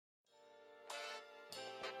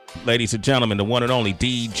ladies and gentlemen, the one and only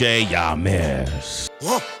DJ Yamis.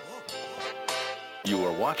 You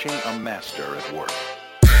are watching a master at work.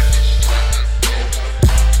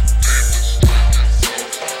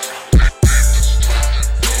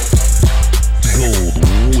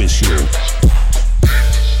 Gold Whistle.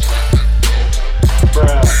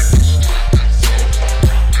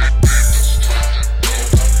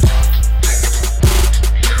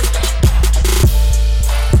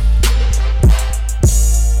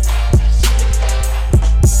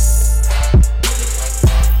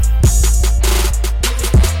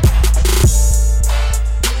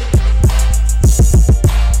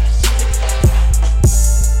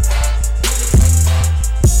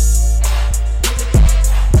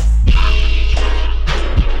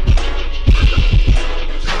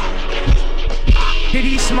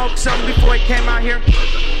 Smoke something before he came out here?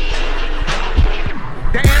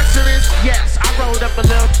 The answer is yes. I rolled up a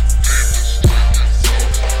little.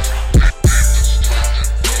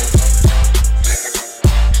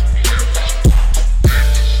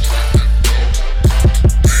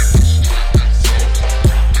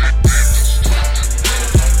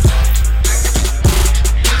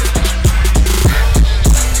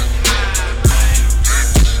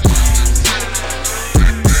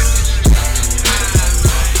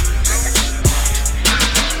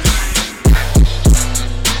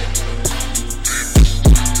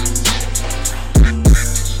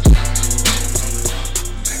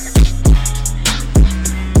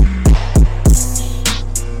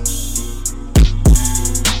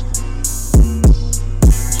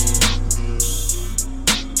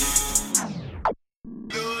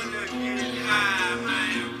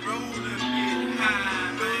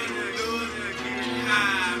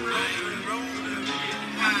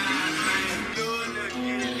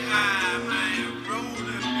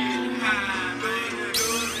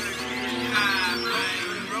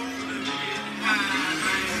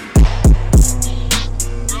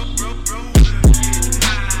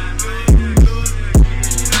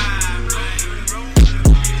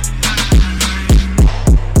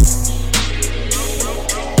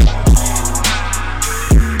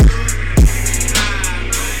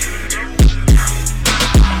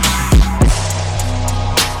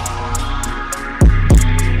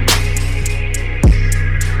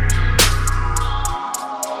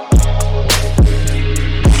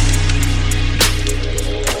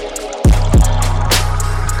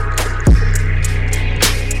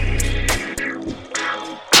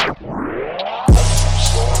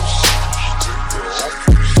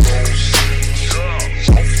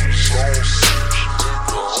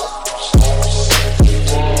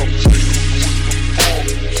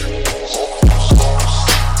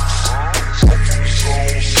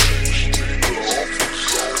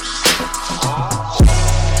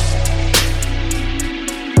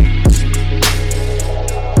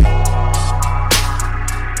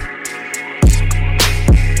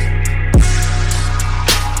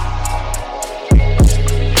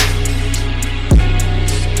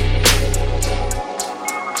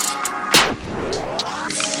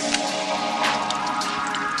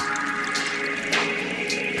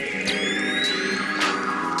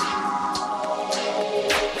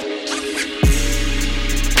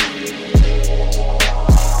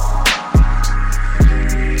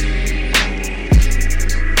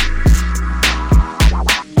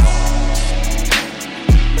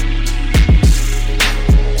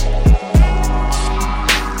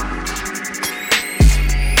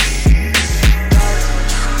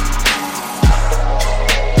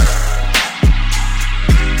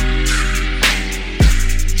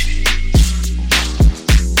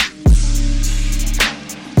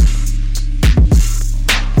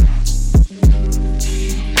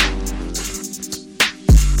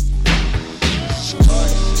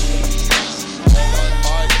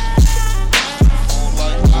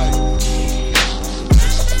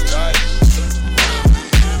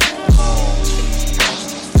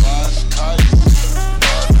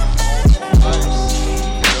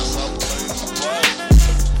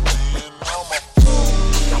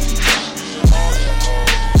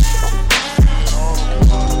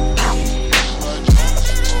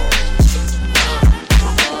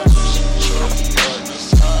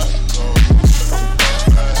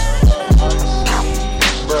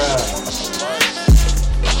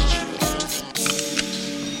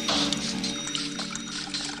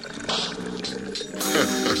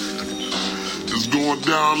 going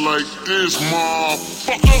down like this,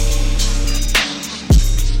 motherfucker.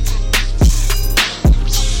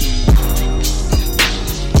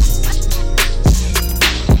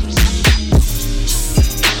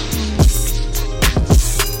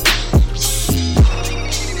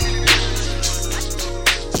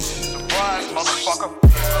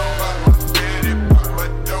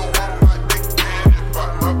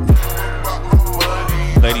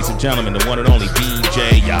 gentlemen, the one and only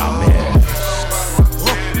DJ Yaman.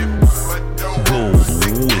 Gold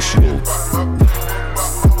Whistle.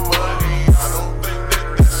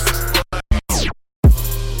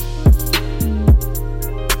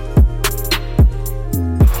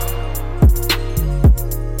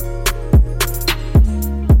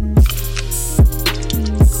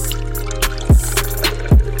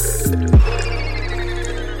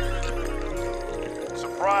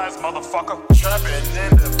 Motherfucker, trapping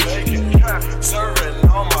in the bacon, serving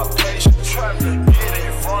all my patients, trapping, get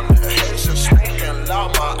it from the Haitian, smoking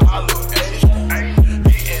loud my olive Asian,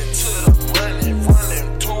 getting to the money, running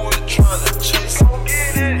to it, trying to chase, don't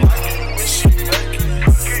get it, like it when she make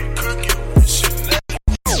it, cook it when she naked.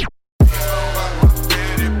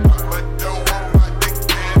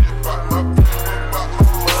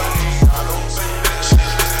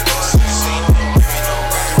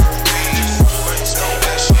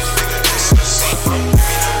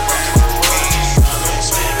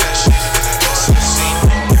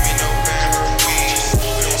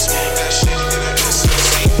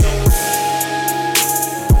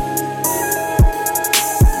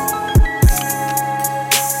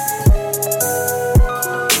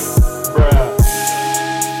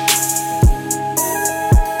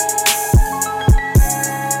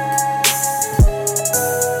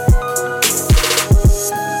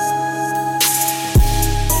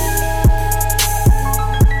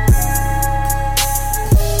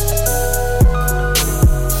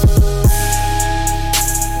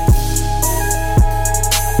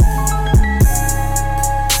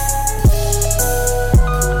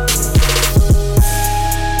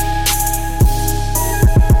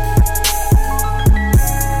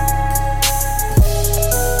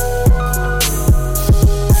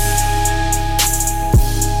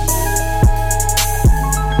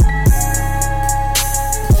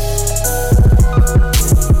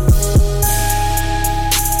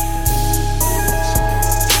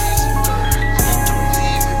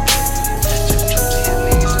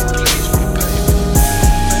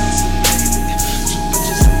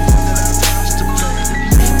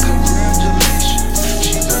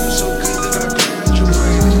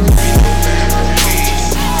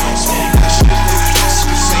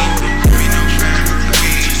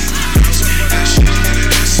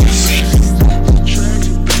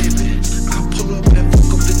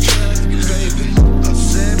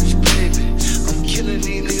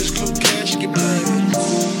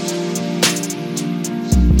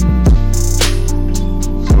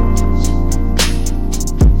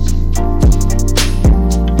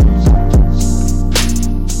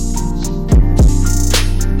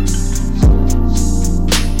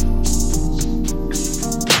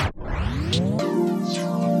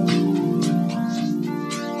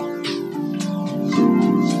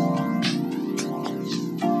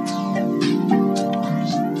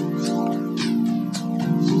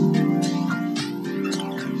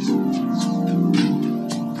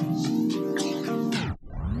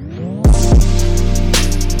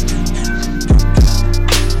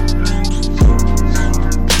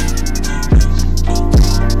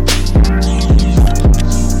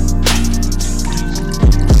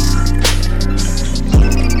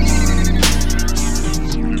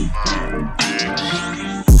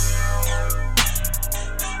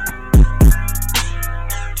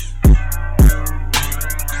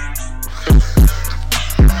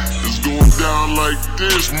 Like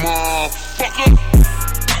this, motherfucker.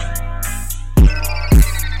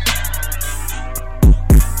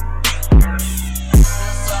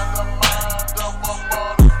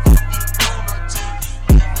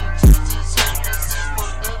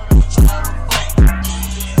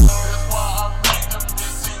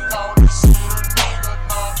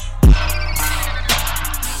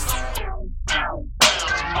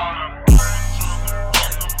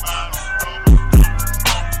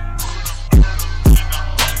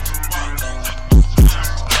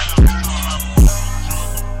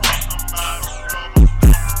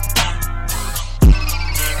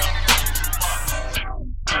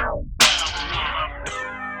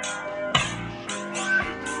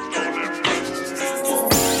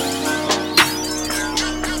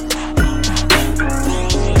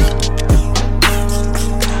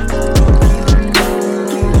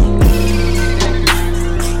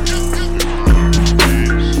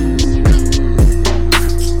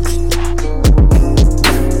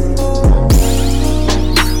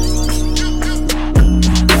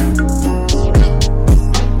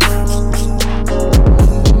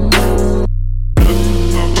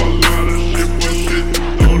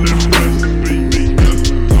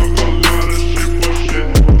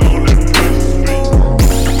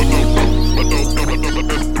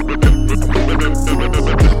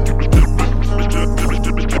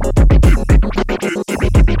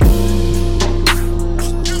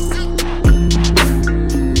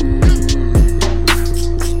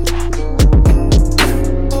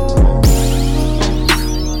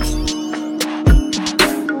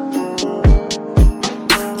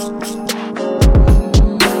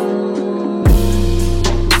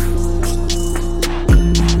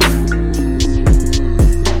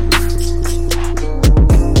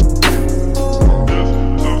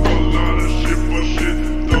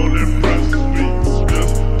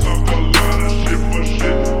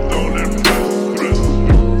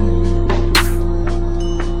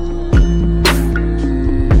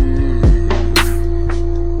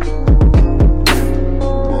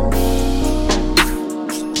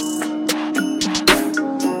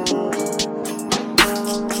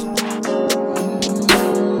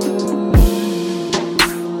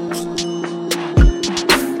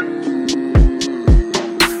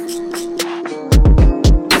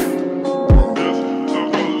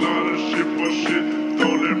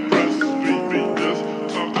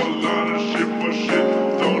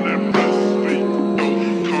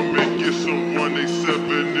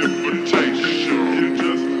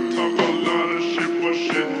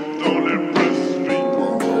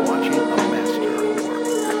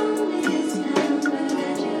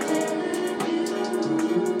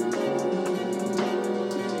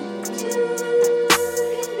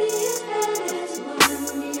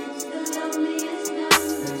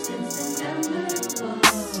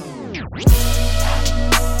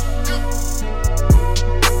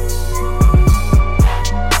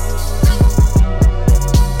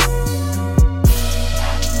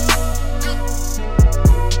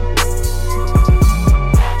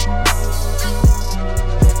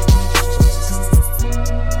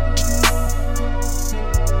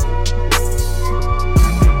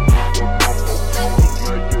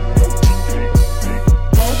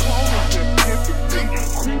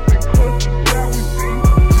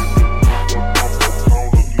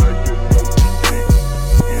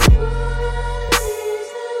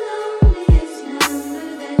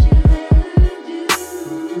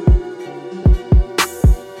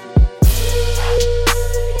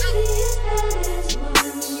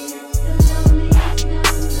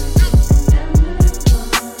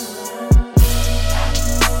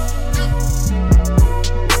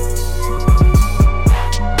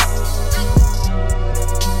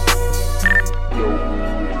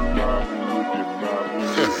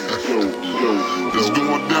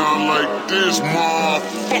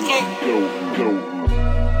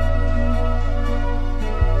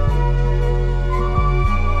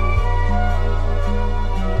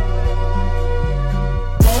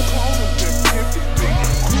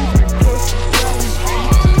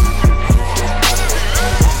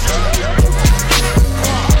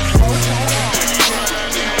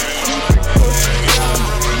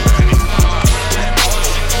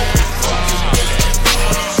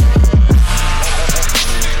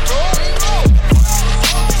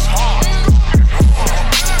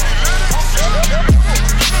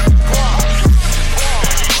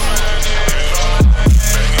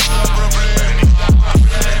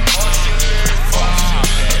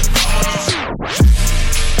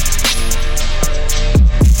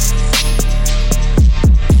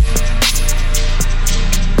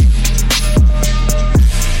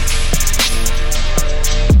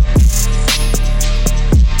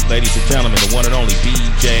 the one and only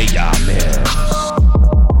DJ Yamis.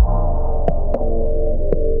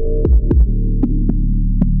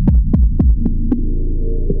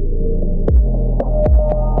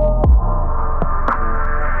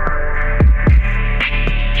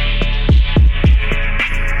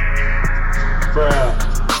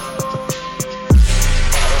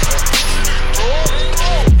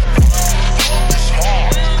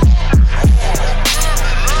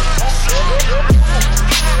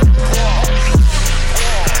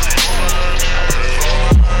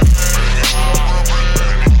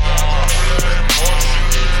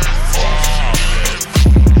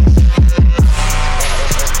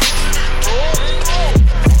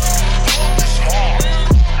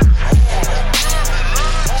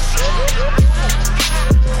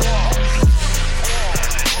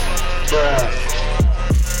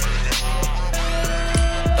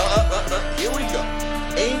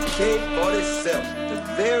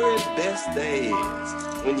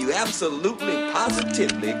 Absolutely,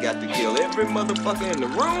 positively got to kill every motherfucker in the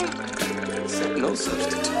room, except no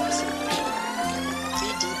substitutes.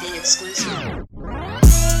 VDB exclusive.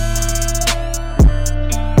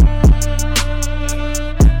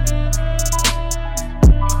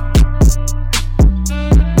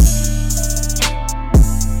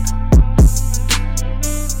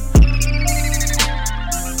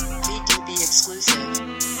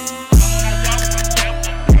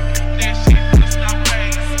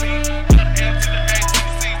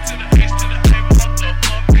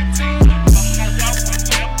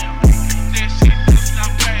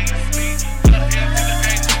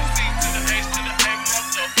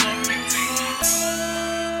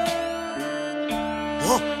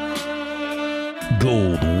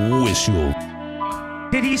 Gold whistle.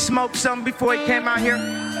 Did he smoke something before he came out here?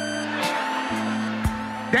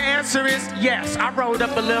 The answer is yes. I rolled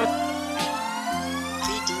up a little.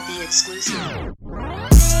 VDB exclusive.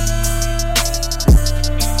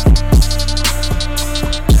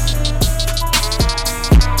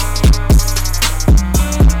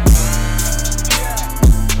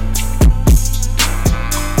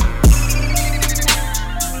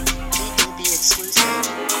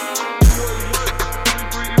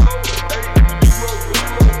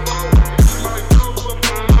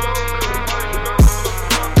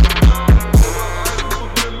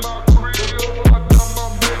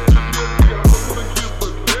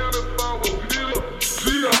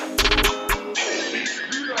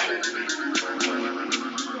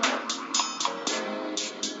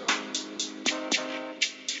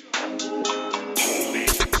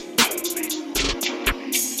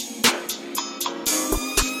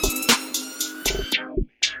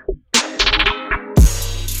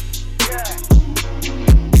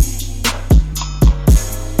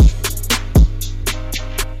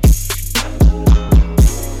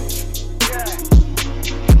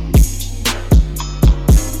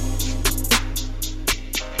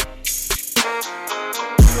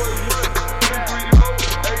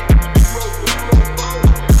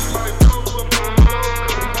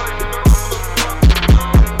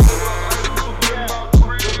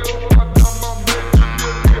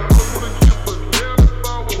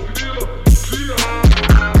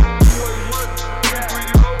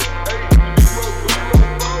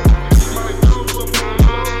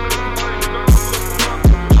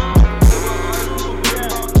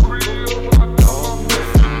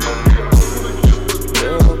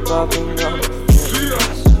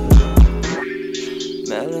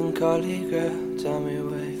 Melancholy girl, tell me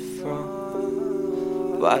where you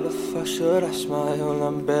from. Why the fuck should I smile?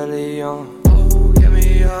 I'm barely young. Oh, get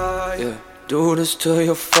me high. Yeah, do this till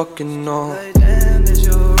you're fucking on.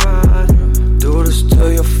 Do this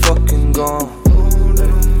till you're fucking gone.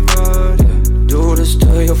 Yeah, do this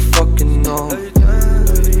till you're fucking on.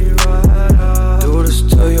 Do this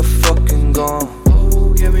till you're fucking gone.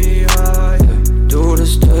 Oh, get me high. Yeah, do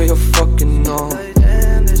this till you're fucking on.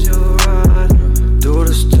 Do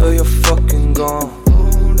this till you're fucking gone.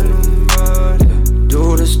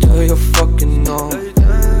 Do this till you're fucking on.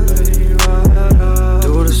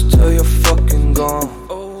 Do this till you're fucking gone.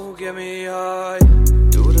 Oh, get me high.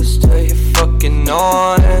 Do this till you're fucking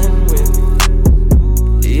on.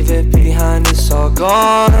 Leave it behind, it's all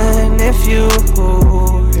gone. If you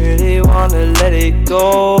really wanna let it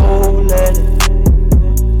go, let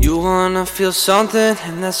it. You wanna feel something,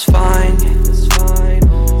 and that's fine.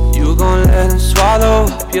 You gon' let him swallow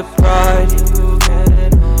up your pride.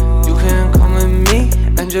 You can come with me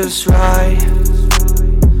and just ride.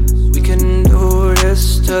 We can do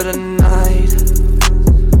this till the night.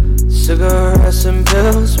 Cigarettes and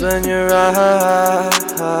pills when your eyes.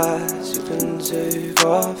 You can take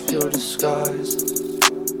off your disguise.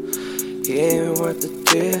 He ain't worth the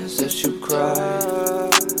tears that you cry.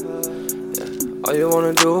 Yeah. All you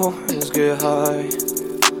wanna do is get high.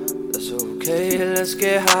 That's okay, let's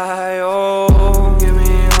get high. Oh, get me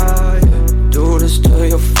high. Do this till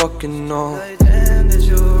you're fucking numb.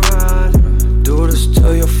 Do this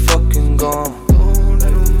till you're fucking gone.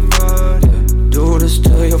 Do this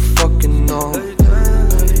till you're fucking numb.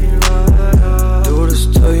 Do this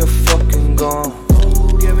till you're fucking gone.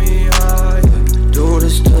 Do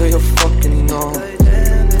this till you're fucking numb.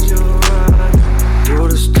 Do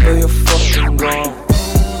this till you're fucking gone.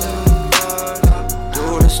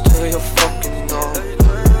 Do this till you're fucking numb.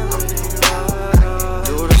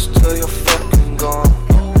 Do this till you're fucking gone.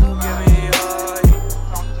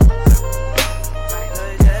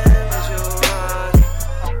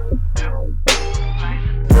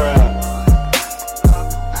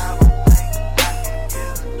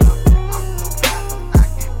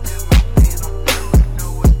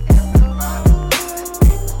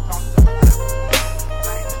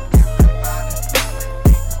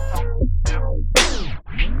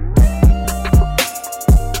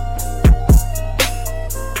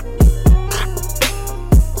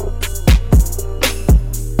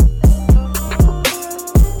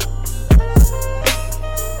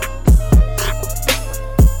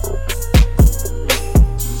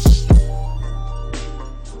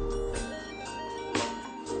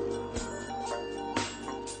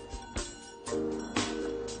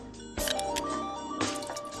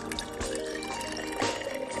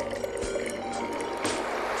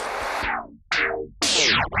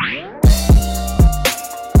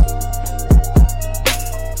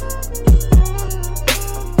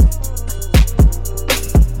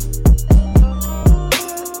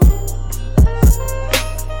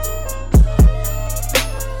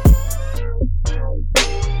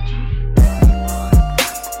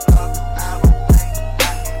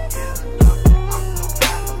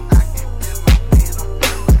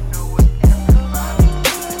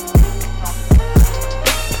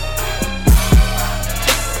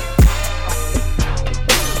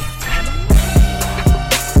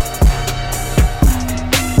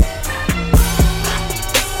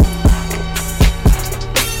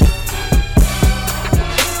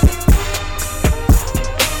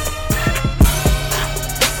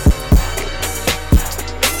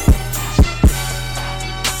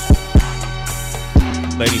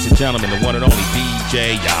 Ladies and gentlemen, the one and only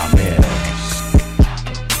DJ Yaman.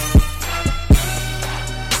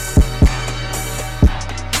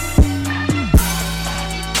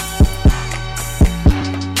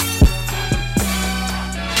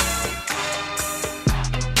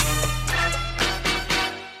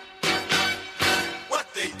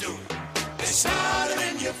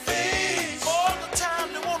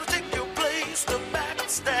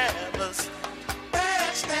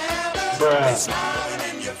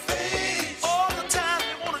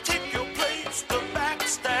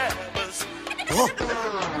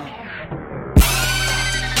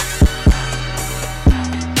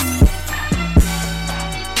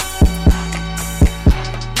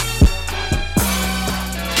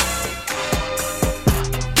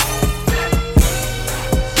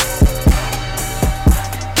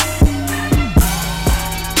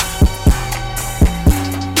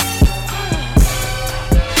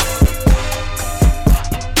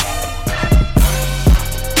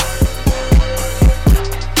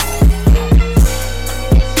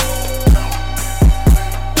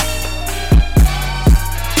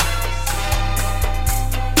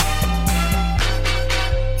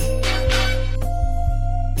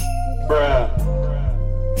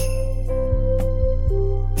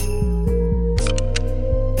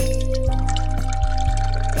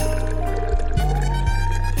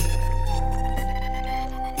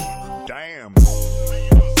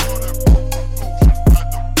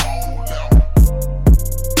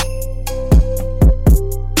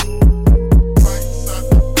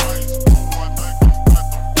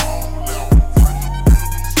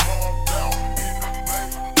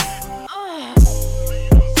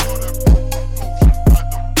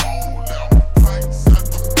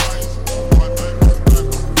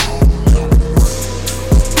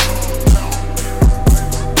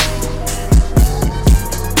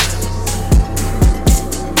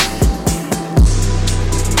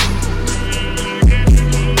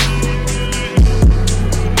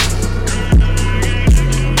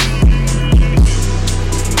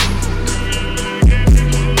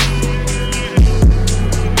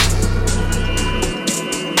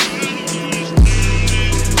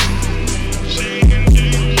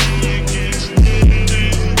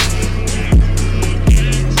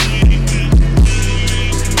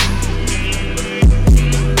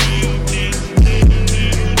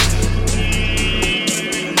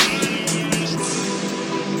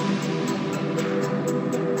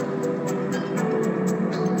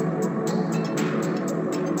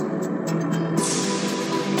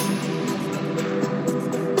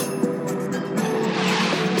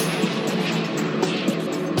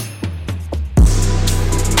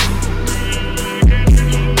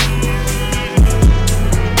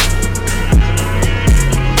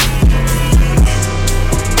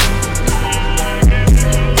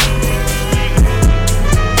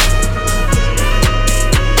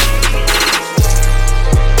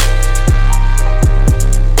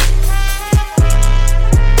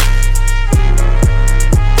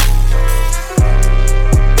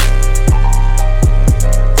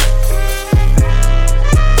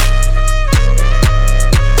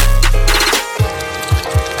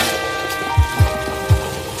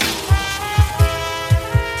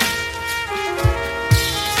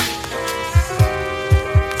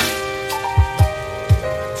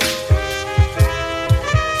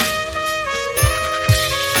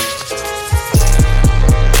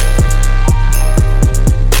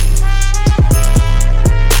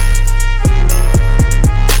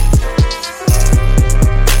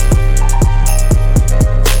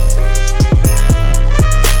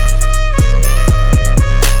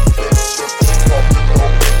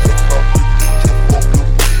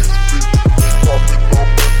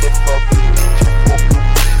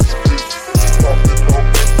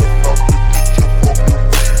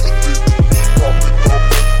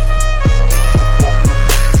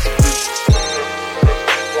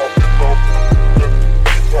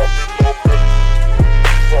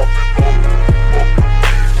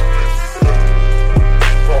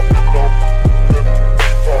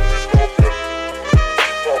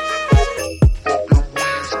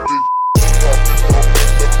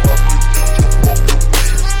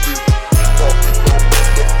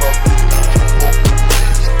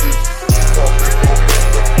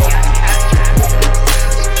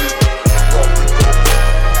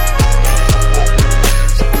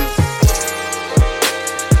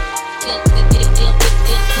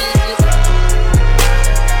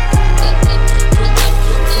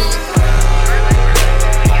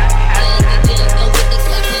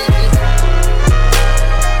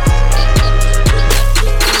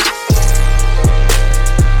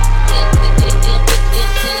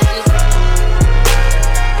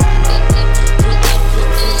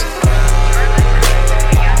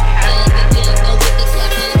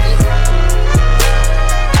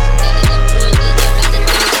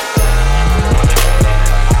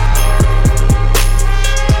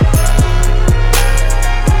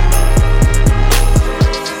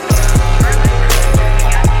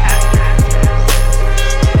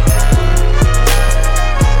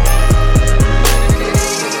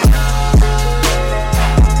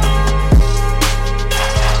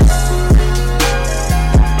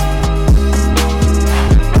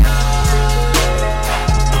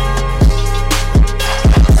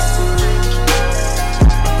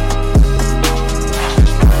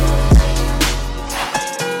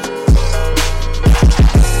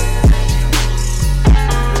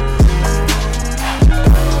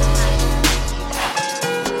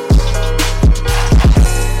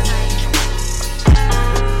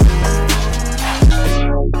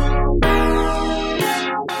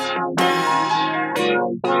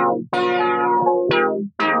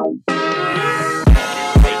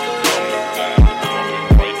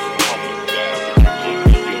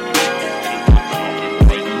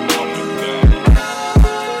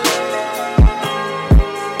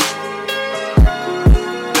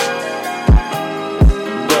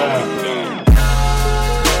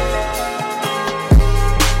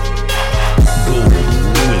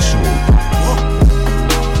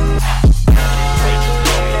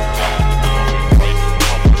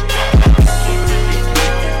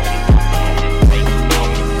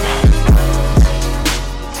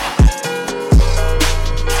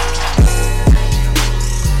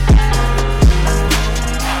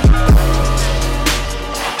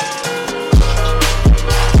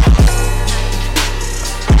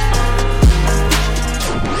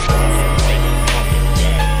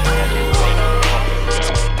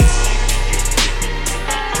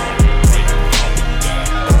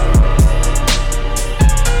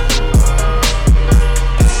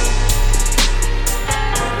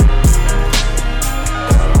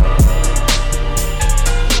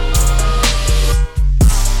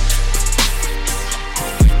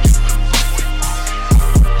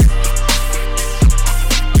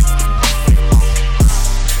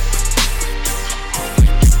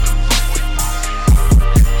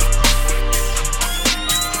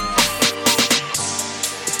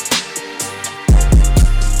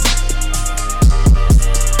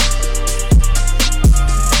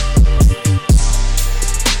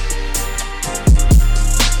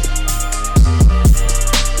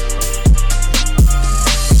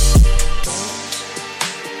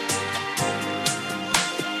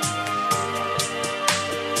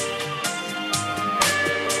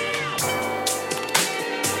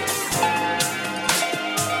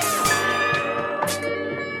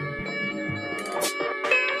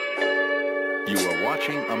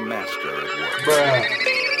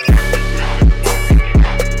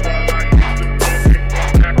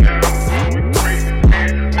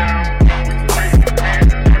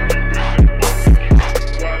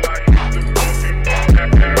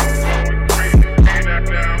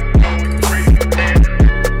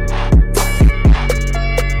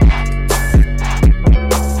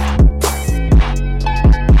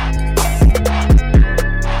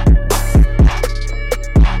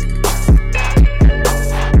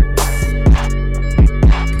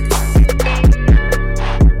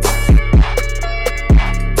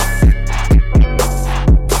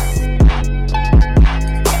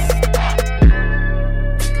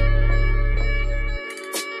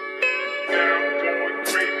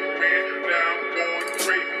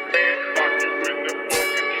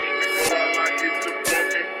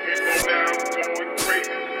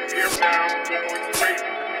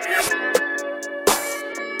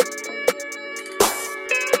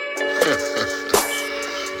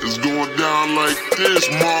 this,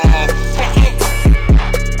 motherfucker.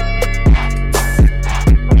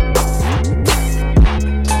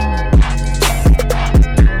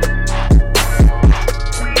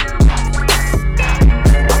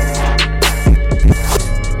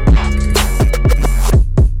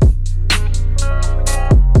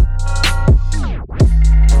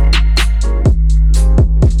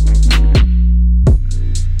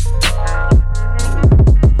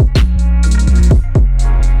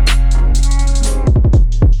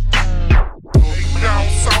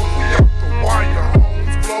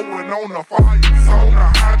 On a fire zone, a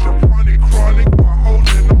hydroponic chronic, while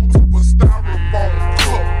holding on to a styrofoam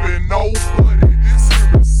cup. And nobody, this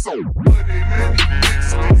here is so bloody. Many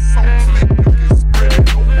mixed and so thick you can spread it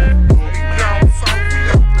over. Down south, we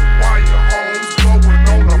out the wire homes, blowing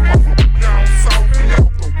on a fire. Down south, we out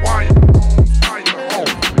the wire homes, fire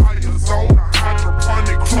home. Fire zone, a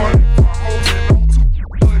hydroponic chronic, while holding on to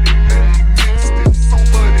bloody. Many mixed and so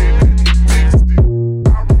bloody. Many mixed it.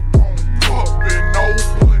 Styrofoam cup and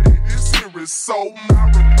nobody. Is so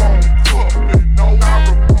styrofoam cup and no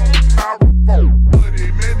styrofoam, bloody,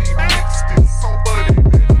 many mixed it, so bloody,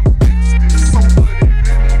 many mixed it, so bloody,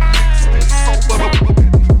 many mixed it, so bloody.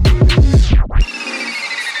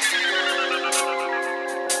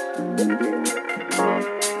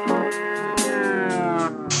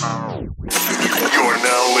 You're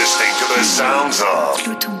now listening to the sounds of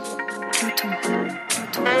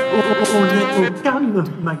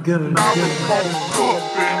my God. Styrofoam cup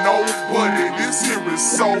and nobody. This here is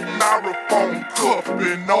so styrofoam cup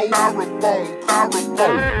and no styrofoam,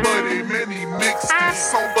 bloody, many mixed it,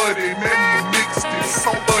 so bloody, many mixed it,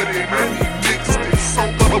 so bloody, many mixed it, so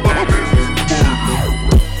bloody.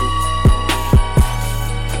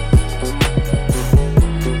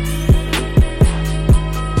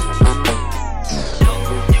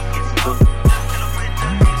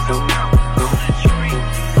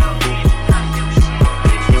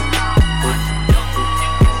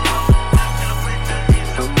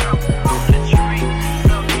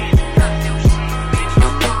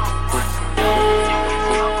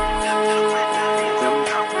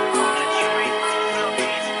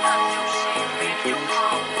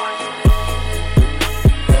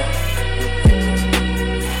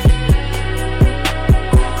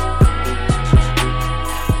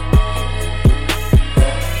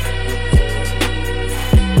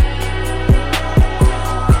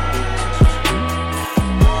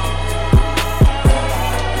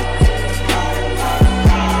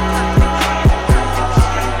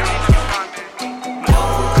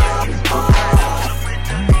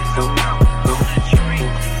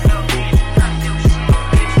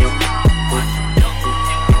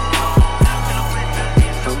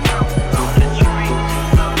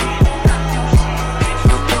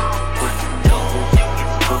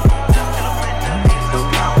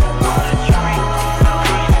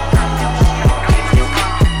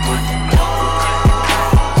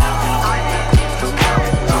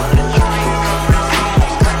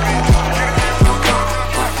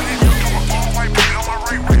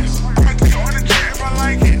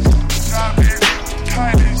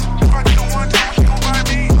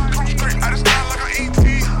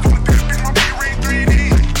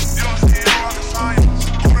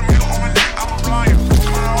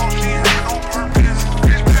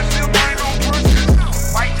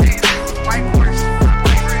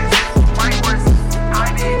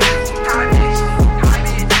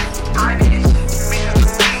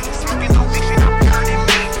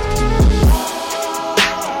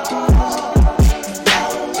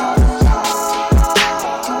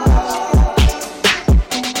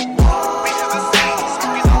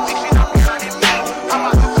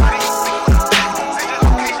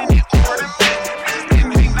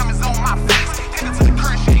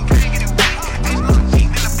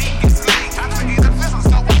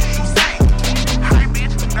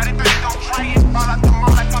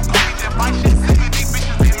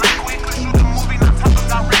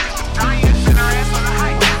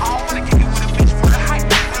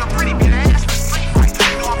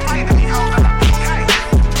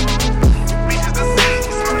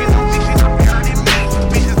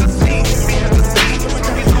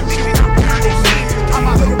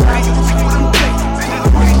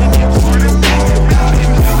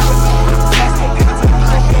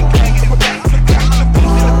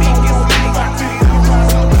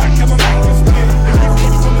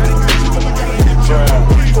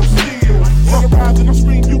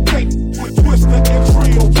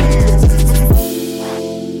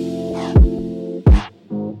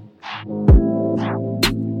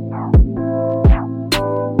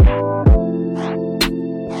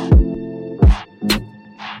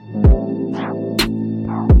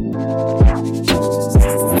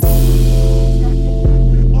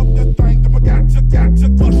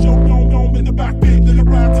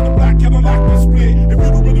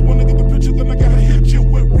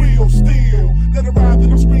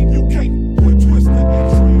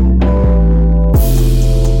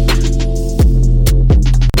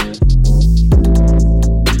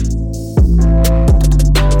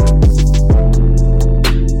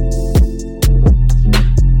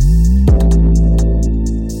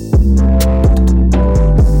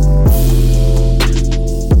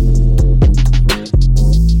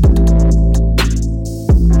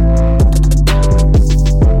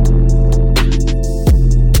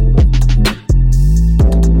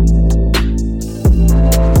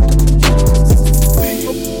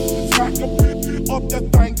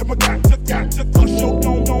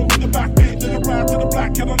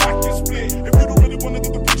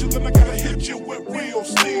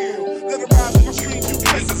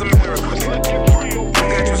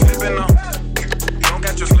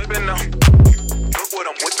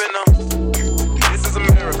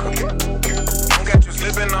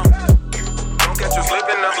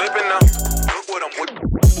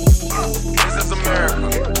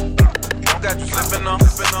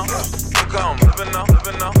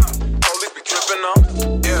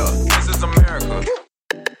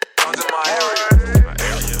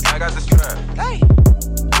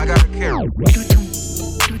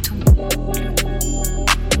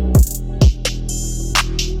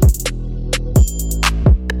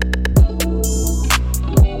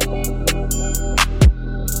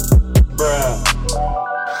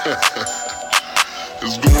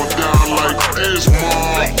 down like this,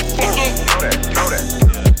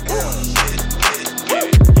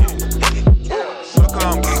 Look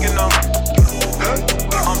how I'm kicking them.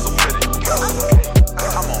 I'm so pretty.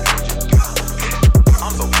 Come on,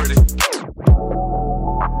 I'm so pretty.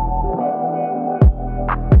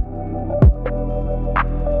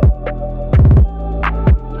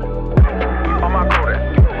 On my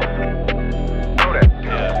Kodak.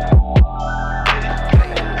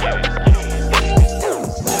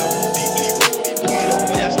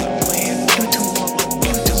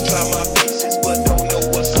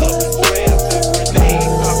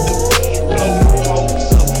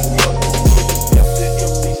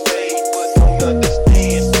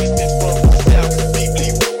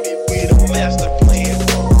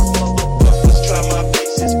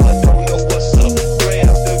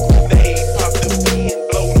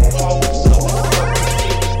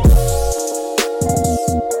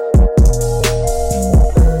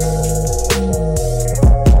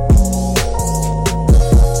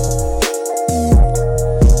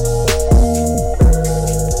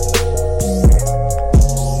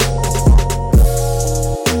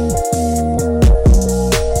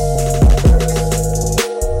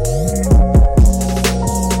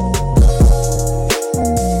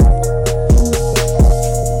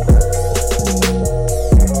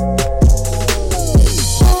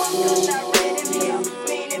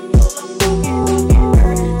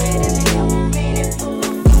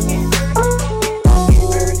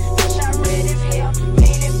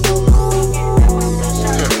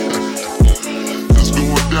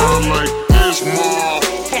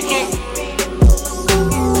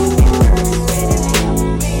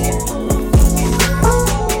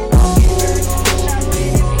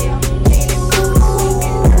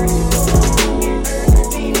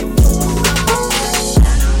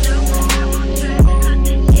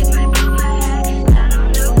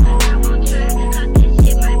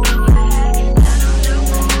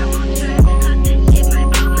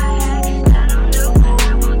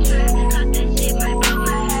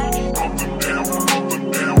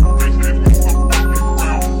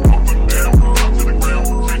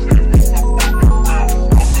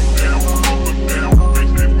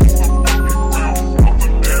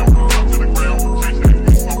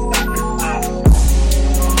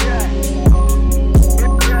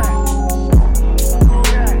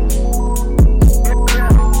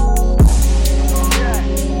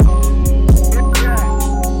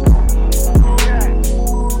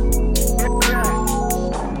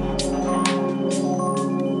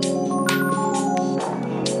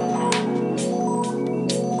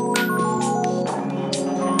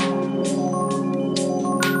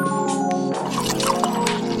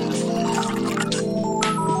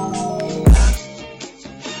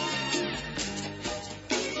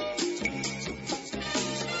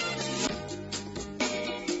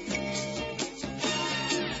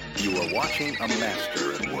 You are watching a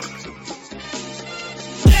master at work.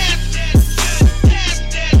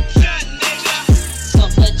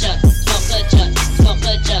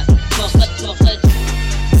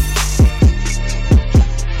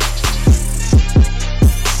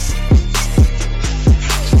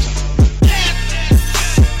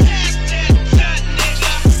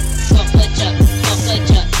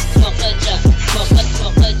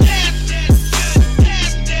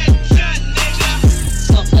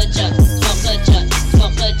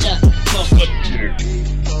 Fuck a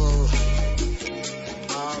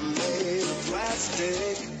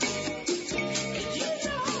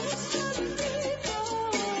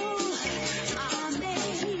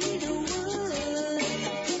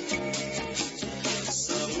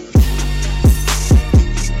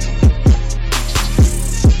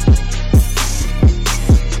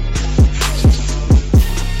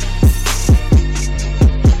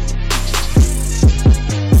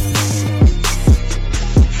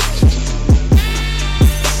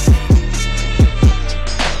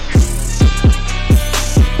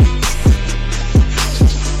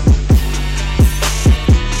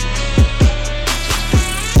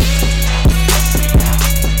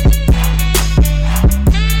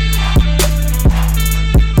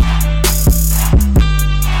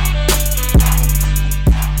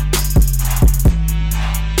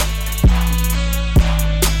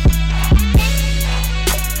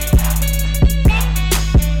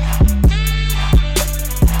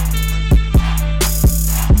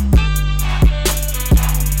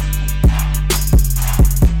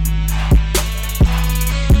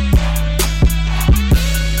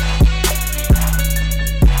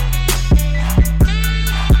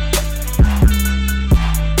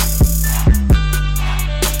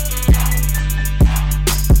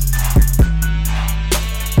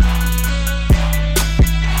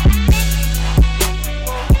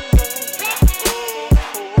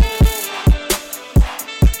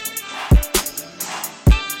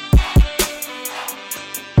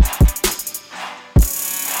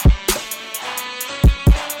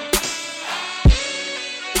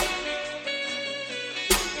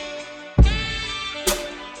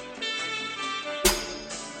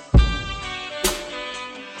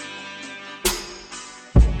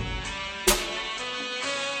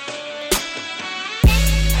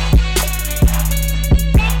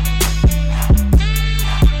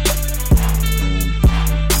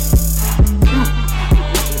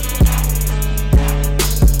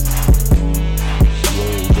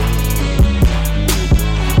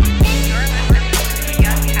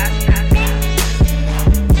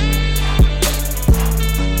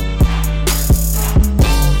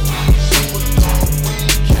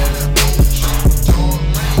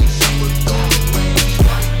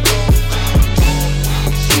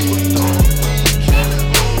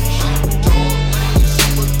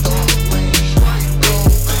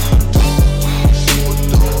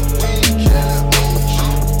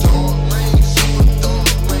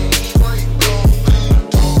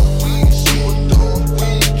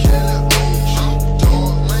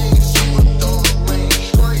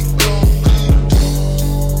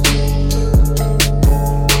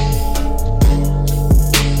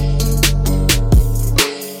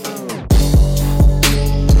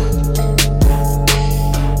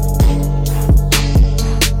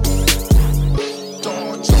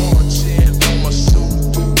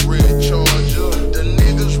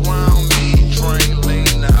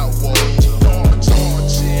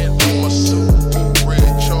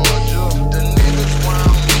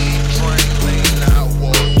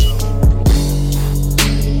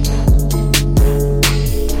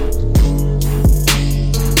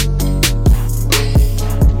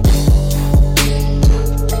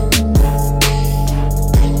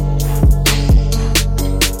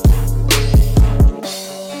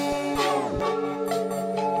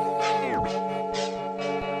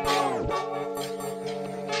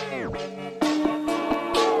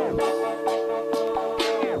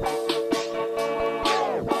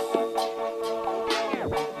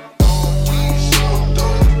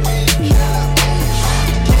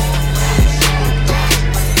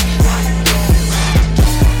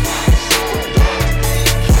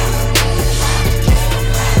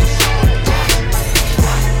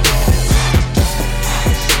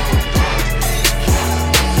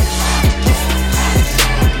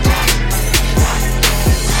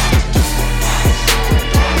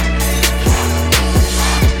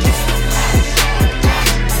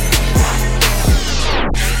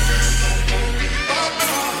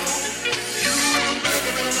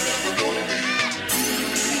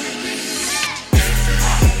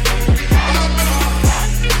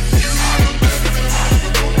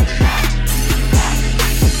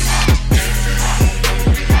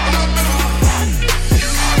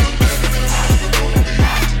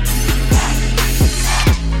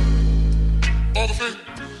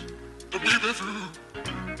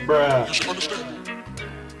Bruh. You should understand.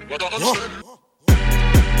 Like I understand.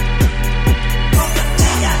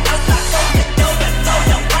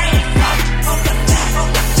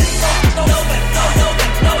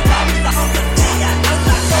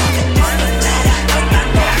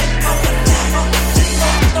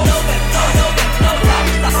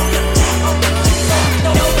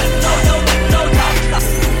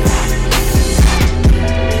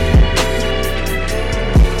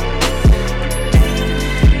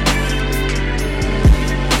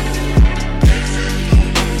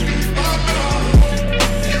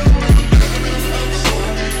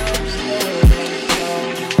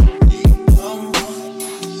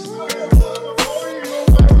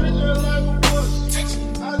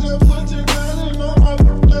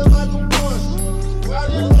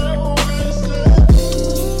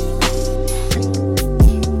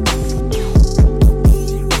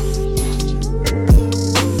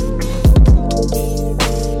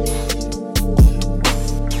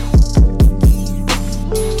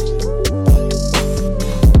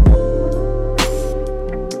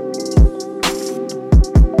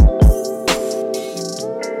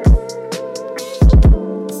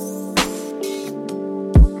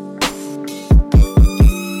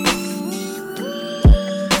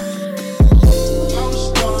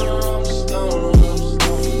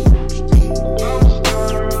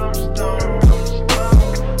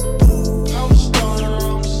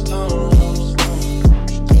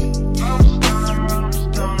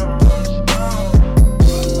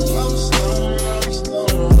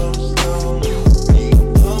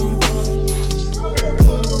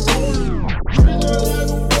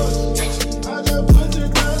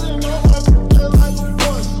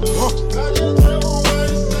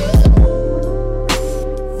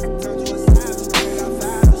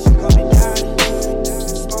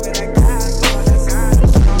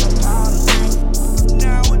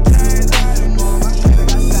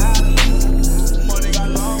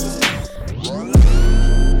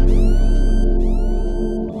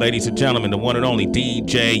 Ladies and gentlemen, the one and only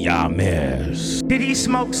DJ Yamis. Did he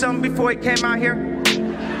smoke something before he came out here?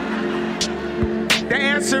 The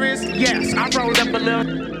answer is yes. I rolled up a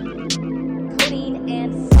little. Clean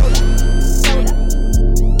and soda.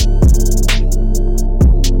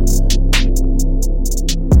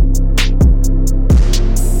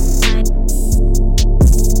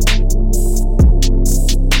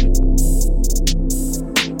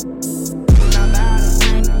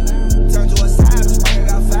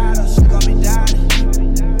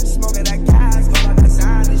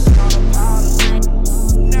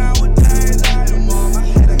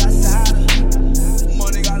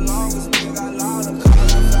 Money got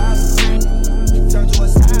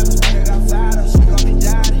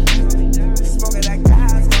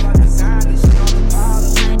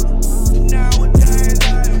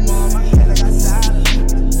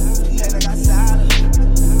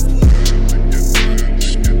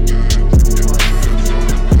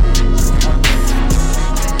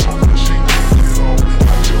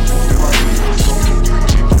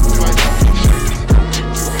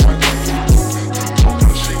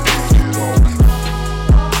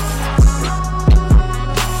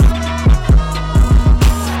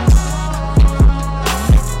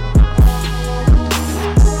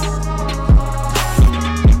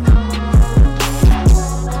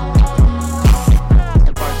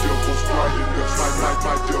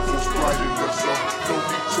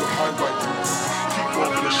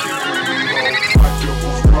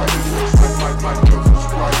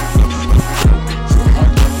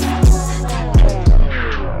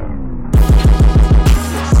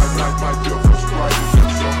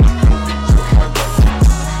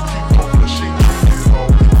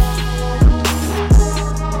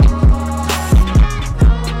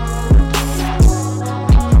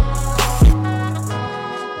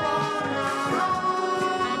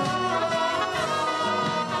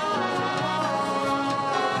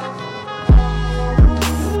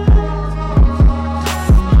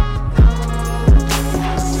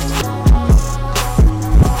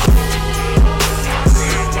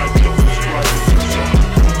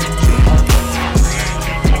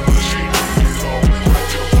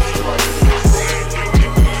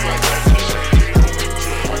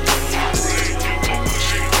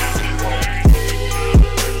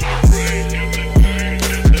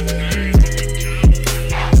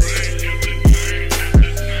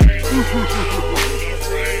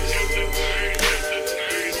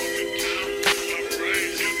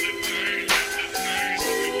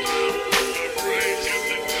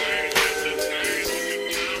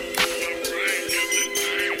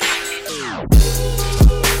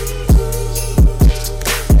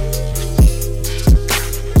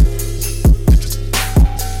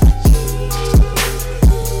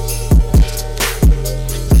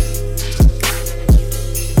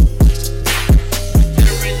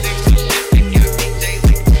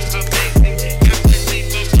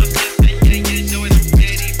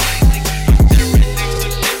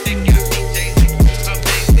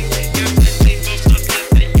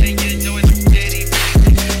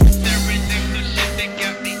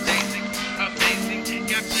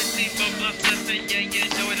blessing, yeah, you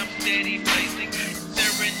know it, I'm steady blazing.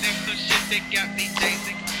 Staring next to shit that got me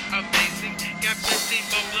dazing. Amazing, got plenty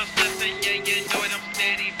more plus blessing, yeah, you know it, I'm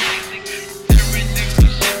steady blazing. Staring next to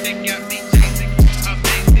shit that got me dazing.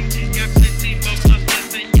 Amazing, got plenty more plus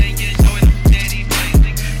blessing, yeah, you know it, I'm steady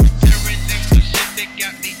blazing. Staring next to shit that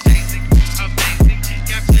got me dazing. Amazing,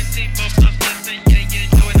 got plenty more plus blessing, yeah, you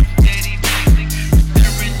know it, I'm steady blazing.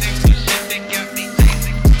 Staring next to shit that got me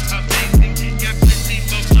dazing. Amazing, got plenty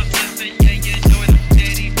more plus blessing, yeah, you know it, I'm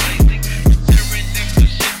steady blazing. Staring next to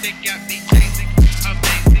shit that got me dazing.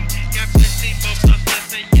 Amazing, got plenty more plus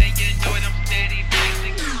blessing, yeah, you know it, I'm steady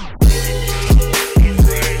blazing.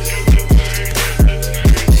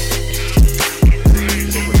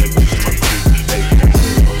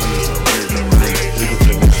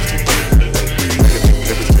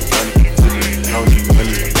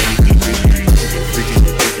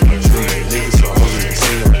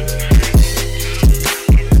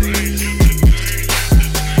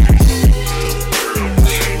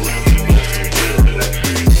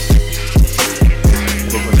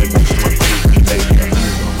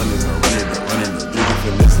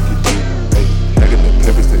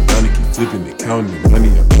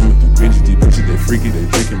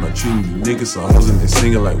 Niggas are hoes and they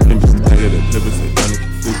singing like women. I got the peppers, they done it,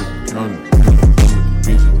 flipping, counting.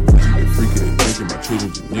 They freaky, they drinking my children.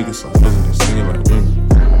 The niggas are hoes and they singing like women.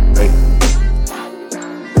 Hey,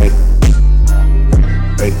 hey,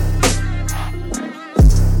 hey.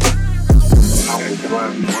 I was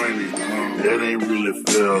driving money, that ain't really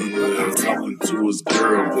fair. I'm talking to his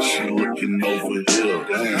girl, but she looking over here.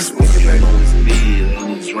 He's smoking on his bed and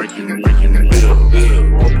he's drinking the bill.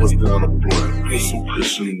 All was down a blunt, put some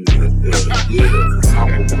cushion in the yeah. I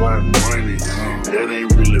was driving money, that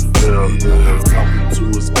ain't really fair. I'm talking to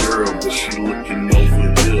his girl, but she looking over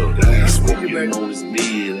here. He's smoking on his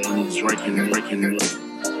bed and he's drinking the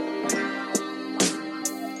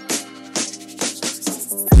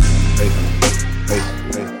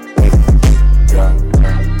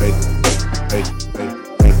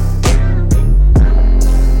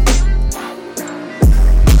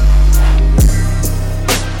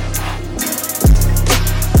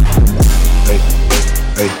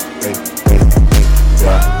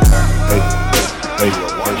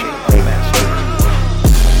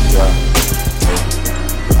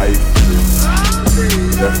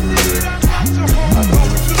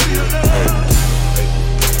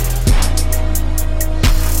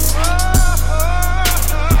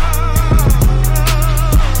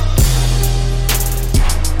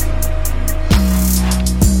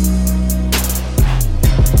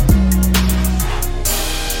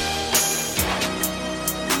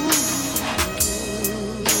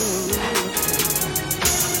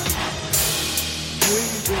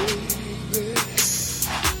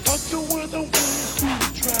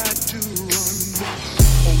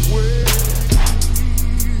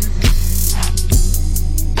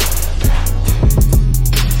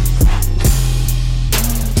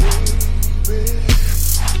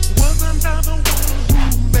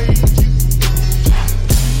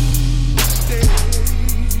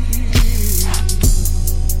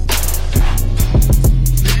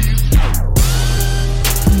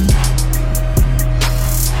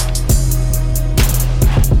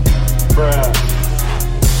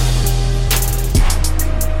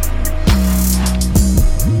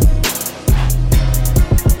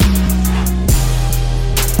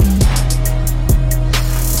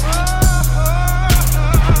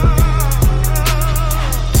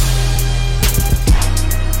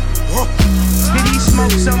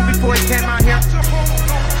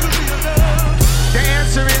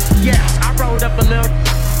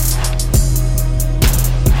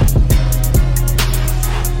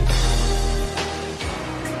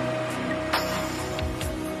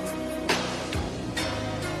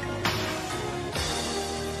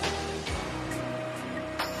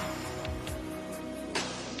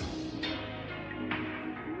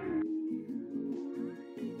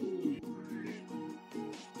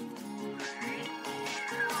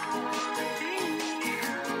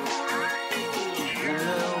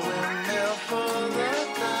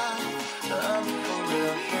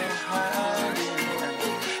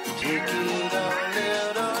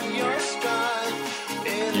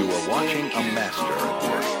watching a master at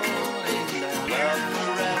work.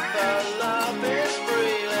 Love is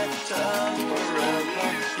free, let's talk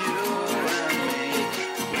forever, you and me.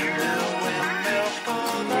 Windmill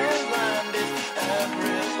for the land is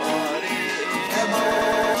everybody. Am I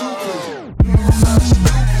stupid? I'm not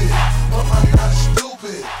stupid, but I'm not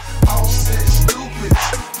stupid. All set stupid,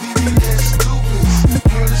 VVS stupid.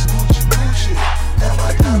 Girl, it's Gucci. Am I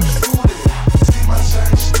not stupid? See my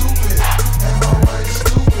shine stupid. Am I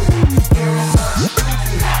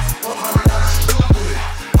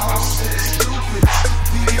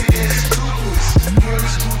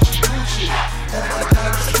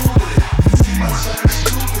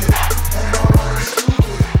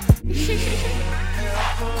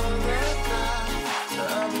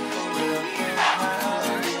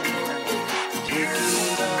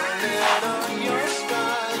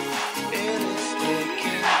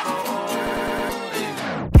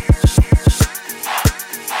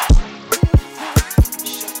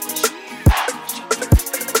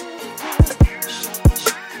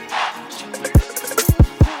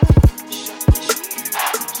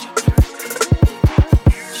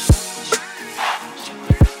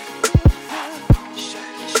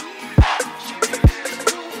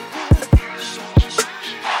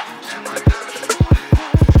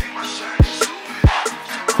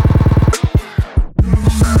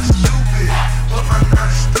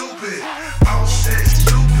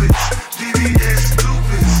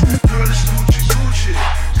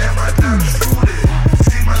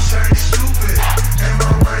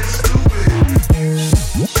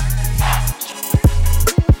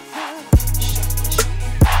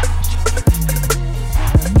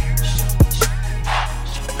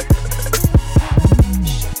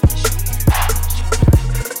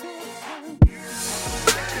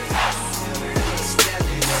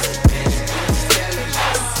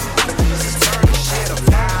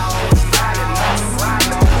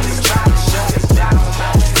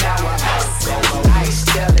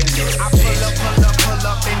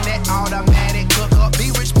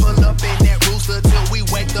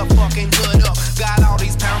up. Got all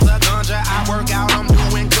these pounds of ganja. I work out, I'm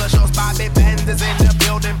doing push-ups. Bobby Benders in the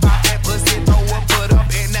building. Pop that pussy, throw a foot up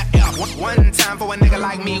in the air. One time for a nigga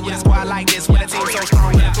like me with a squad like this, with a team so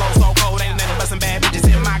strong and a flow so cold. Ain't nothing but some bad bitches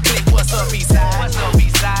in my clique. What's up, Eastside? What's up,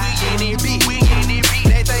 Eastside? We in it big.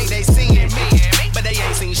 They think they seen me, but they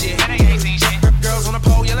ain't seen shit. Girls on the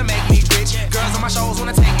pole yelling make me rich. Girls on my shows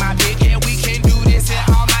wanna take my pick. Yeah, we can do this here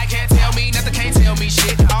all night. Can't tell me nothing, can't tell me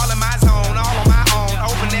shit. All in my zone, all on my own.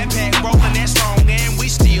 Open that pack, rolling that strong, and we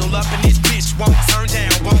still up in this bitch. Won't turn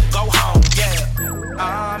down, won't go home. Yeah,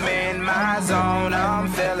 I'm in my zone, I'm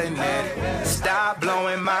feeling it. Stop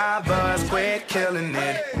blowing my buzz, quit killing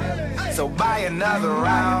it. So buy another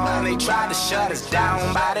round. They tried to shut us down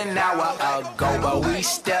about an hour ago, but we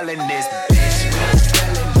still in this bitch. We're still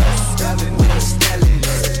in this. We're still in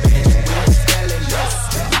this bitch. We're still in this.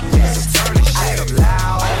 So turn this shit up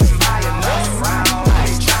loud and buy another round.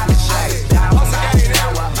 They tried to shut us down about an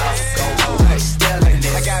hour ago, but we still in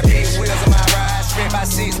this. I got big wheels on my ride, spent by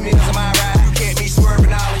 6 meals on my ride. You can't be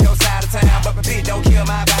swerving all on your side of town, but my bitch don't kill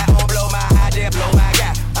my vibe. Won't blow my high, just blow my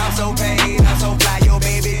guy. I'm so paid, I'm so fly, yo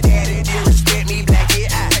baby daddy, dear respect me, black yeah,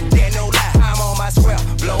 that no lie. I'm on my square,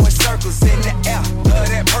 blowing circles in the air, love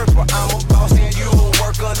that purple. I'm a boss and you a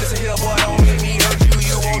worker. Listen here, boy, don't make me hurt you.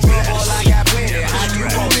 You won't trouble, I got plenty. How you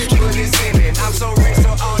want it, put it in me. I'm so rich,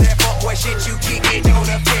 so all that fuckboy shit you kick it don't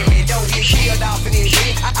offend me. Don't get killed off in this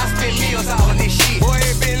shit. I spend meals all in this shit. Boy,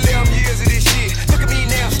 it been 11 years of this shit. Look at me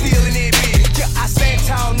now, still in it big. Yeah, I stand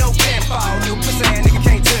tall, no can't fall. You pussy ass nigga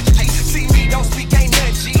can't touch it. See me, don't speak, ain't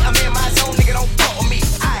nothing. G. I'm in my zone, nigga, don't fuck with me.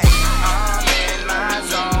 I'm in my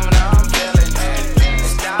zone, I'm feeling it.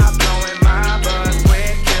 Stop blowing my buzz,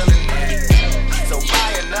 quit killing it. So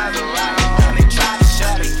buy another round. They tried to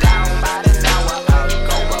shut us down about an hour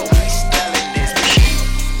ago, but we still in this bitch.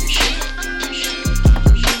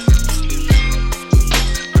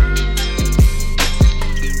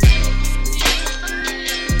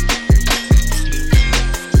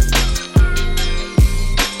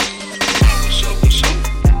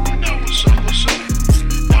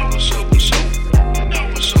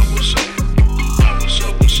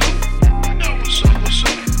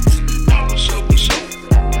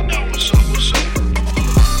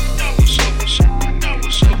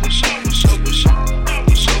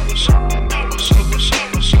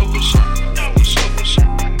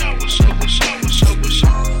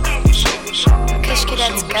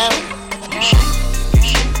 Let's go.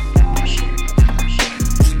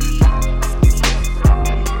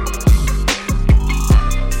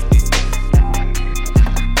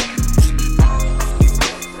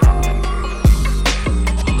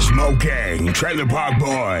 Smoking, Trailer Park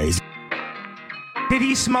Boys. Did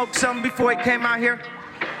he smoke something before he came out here?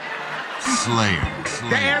 Slayer.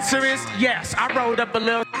 The answer is yes. I rolled up a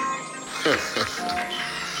little.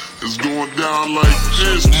 It's going down like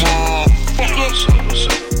this, motherfucker.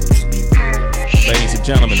 Ladies and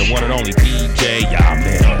gentlemen, the one and only DJ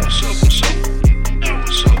Yamez.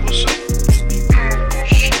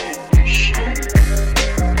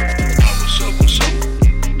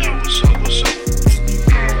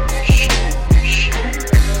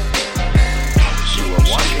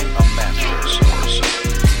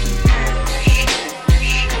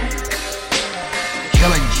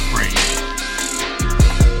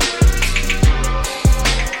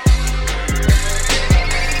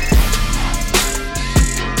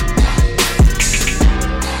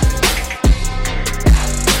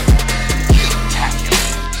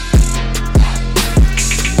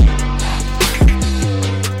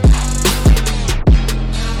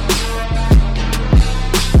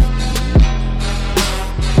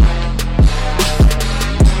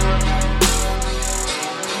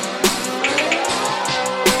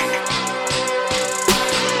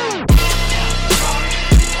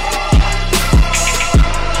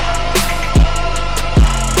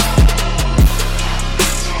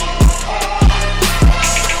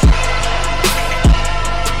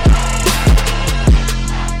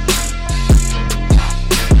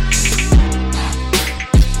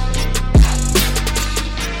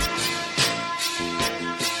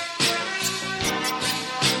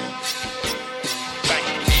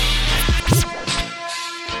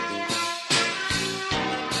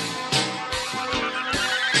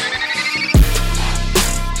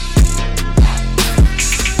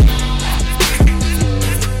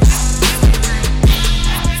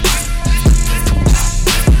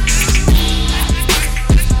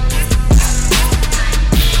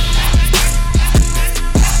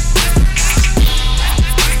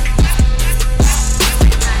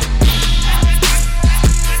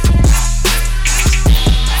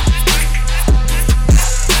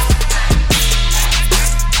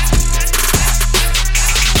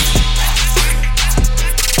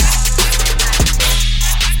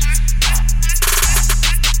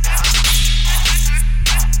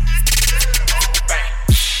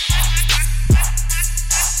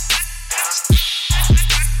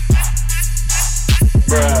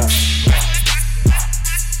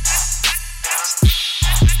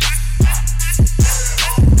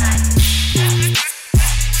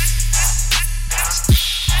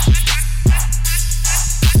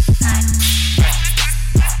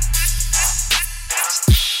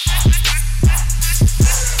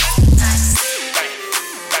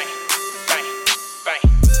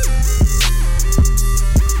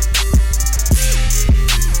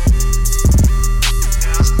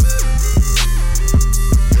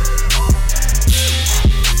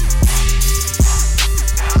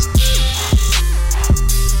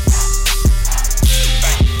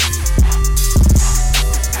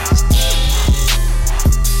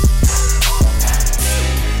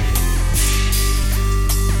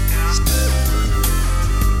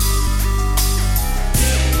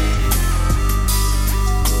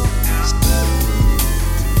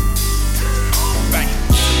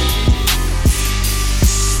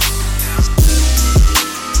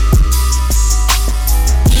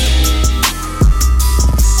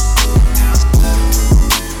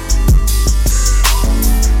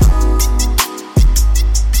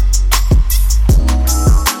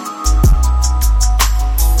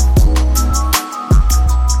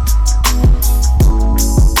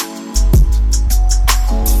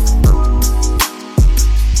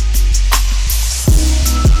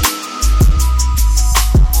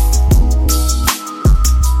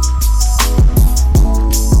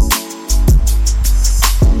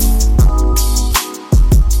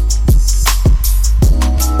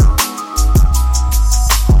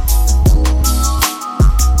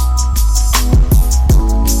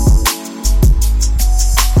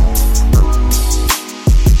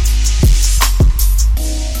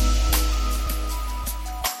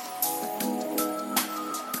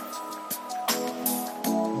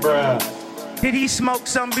 smoke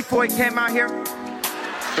some before he came out here?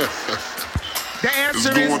 The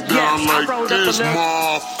answer is It's going down yes. like I rolled this, up a little.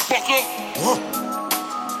 motherfucker.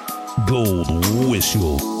 Gold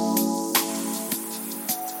whistle.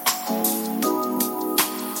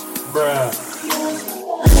 Bruh.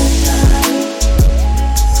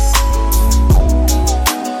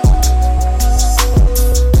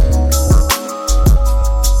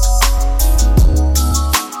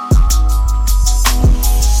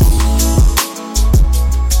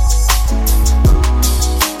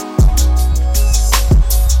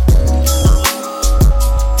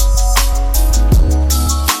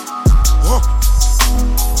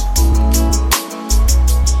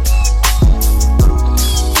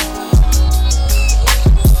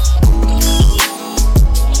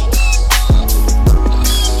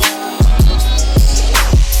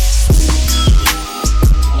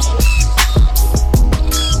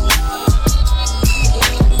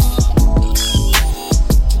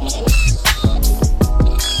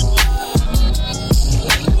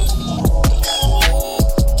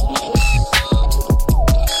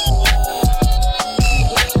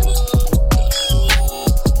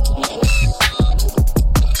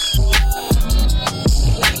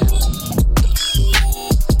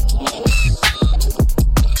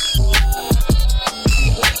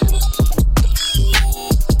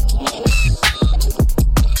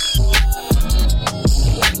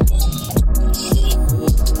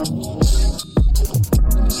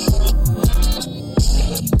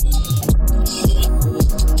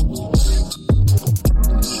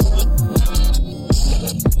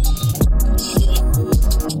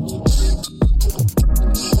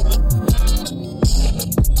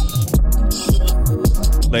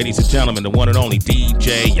 Ladies and gentlemen, the one and only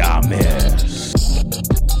DJ Yames.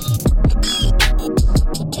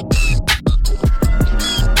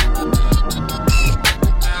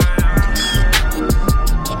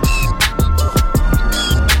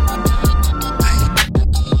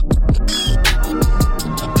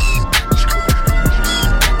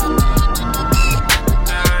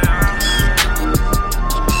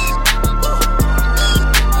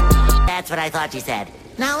 That's what I thought you said.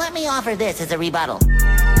 Now let me offer this as a rebuttal.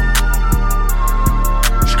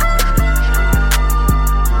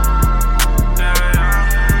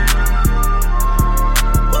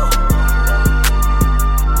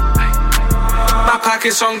 My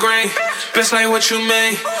pockets on green, bitch like what you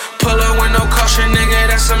mean. Pull up with no caution, nigga,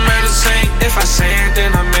 that's a murder scene. If I say it,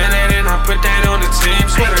 then I meant it, and I put that on the team.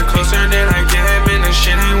 Sweater closer than I get, man, this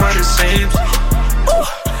shit ain't what it seems.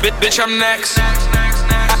 Bitch, I'm next.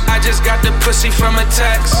 I just got the pussy from a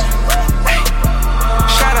text.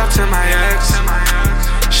 Shout out to my ex.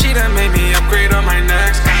 She done made me upgrade on my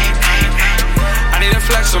next. I need to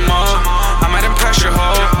flex some more. I might impress your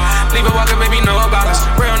hoe. Leave it walking, baby, no balance.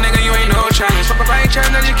 Real nigga, you ain't no challenge. Right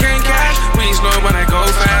challenge that you can't catch. We ain't slow, but I go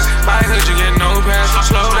fast. My hood, you get no pass.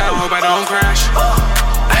 Slow down, hope I don't crash.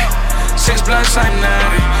 6 blunts, I'm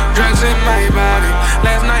naughty. Drugs in my body.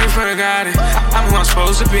 Last night, forgot it. I'm who I'm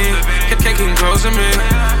supposed to be. Getting close to me.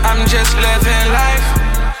 I'm just living life.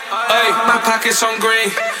 Ay, my pockets on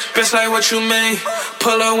green. Bitch like what you mean.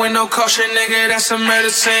 Pull up with no caution, nigga, that's a murder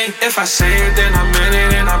scene. If I say it, then I meant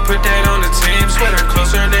it, and I put that on the team. Sweater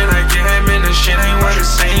closer than I get, man, this shit ain't what it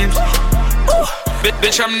seems.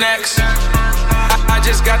 Bitch, I'm next. I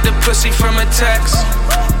just got the pussy from a text.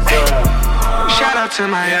 Shout out to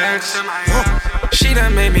my ex. She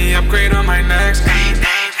done made me upgrade on my next.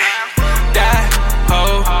 That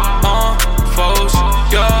hoe on foes,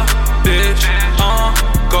 your bitch on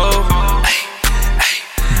go.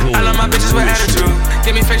 I love my bitches with attitude.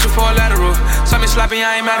 Give me facial for a lateral. Saw me sloppy,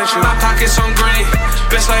 I ain't mad at you. My pockets on green,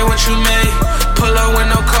 bitch like what you mean. Pull up with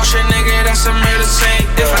no caution, nigga, that's a murder scene.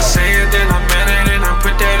 If I say it, then I meant it, and I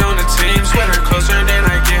put that on the team. Sweater closer than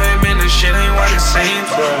I get, man, this shit ain't what it seems.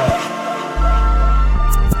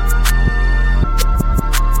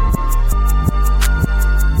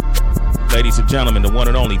 Ladies and gentlemen, the one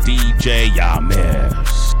and only DJ Yames.